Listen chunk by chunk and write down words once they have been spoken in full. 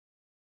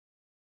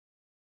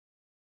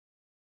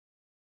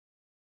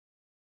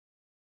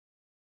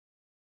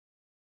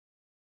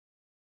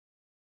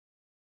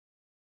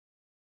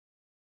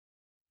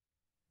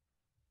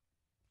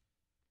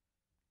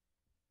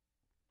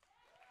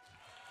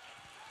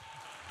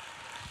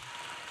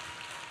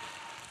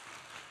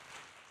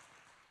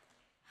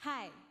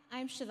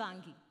I'm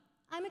Shivangi.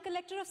 I'm a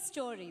collector of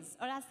stories,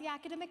 or as the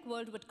academic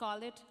world would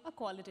call it, a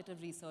qualitative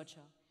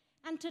researcher.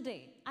 And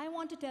today, I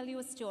want to tell you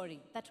a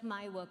story that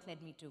my work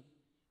led me to.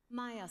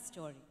 Maya's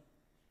story.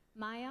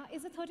 Maya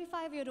is a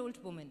 35-year-old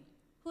woman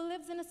who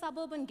lives in a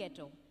suburban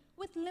ghetto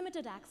with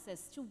limited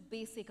access to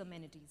basic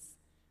amenities,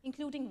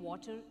 including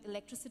water,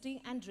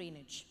 electricity, and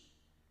drainage.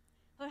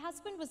 Her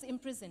husband was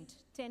imprisoned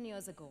 10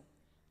 years ago,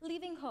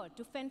 leaving her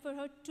to fend for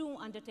her two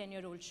under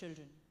 10-year-old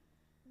children.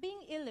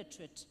 Being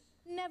illiterate,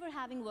 never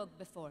having worked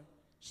before,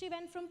 she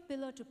went from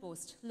pillar to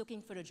post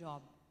looking for a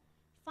job.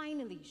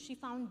 Finally, she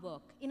found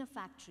work in a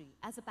factory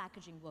as a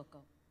packaging worker.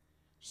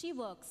 She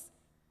works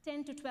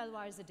 10 to 12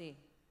 hours a day,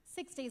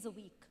 6 days a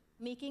week,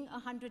 making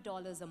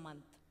 $100 a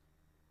month.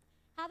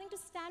 Having to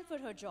stand for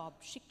her job,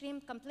 she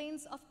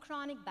complains of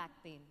chronic back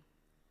pain.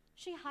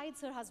 She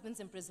hides her husband's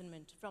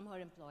imprisonment from her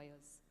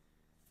employers,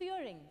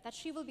 fearing that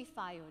she will be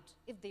fired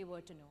if they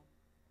were to know.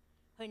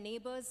 Her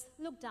neighbors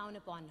look down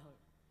upon her.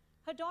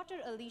 Her daughter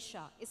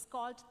Alicia is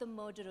called the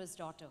murderer's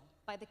daughter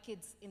by the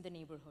kids in the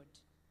neighborhood.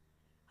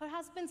 Her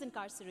husband's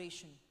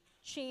incarceration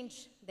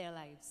changed their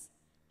lives.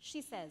 She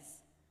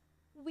says,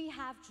 "We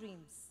have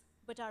dreams,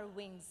 but our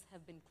wings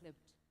have been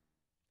clipped."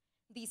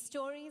 These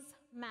stories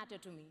matter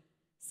to me.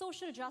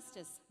 Social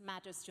justice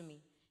matters to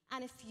me.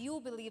 And if you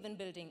believe in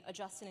building a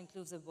just and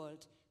inclusive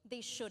world,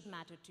 they should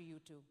matter to you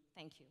too.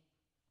 Thank you.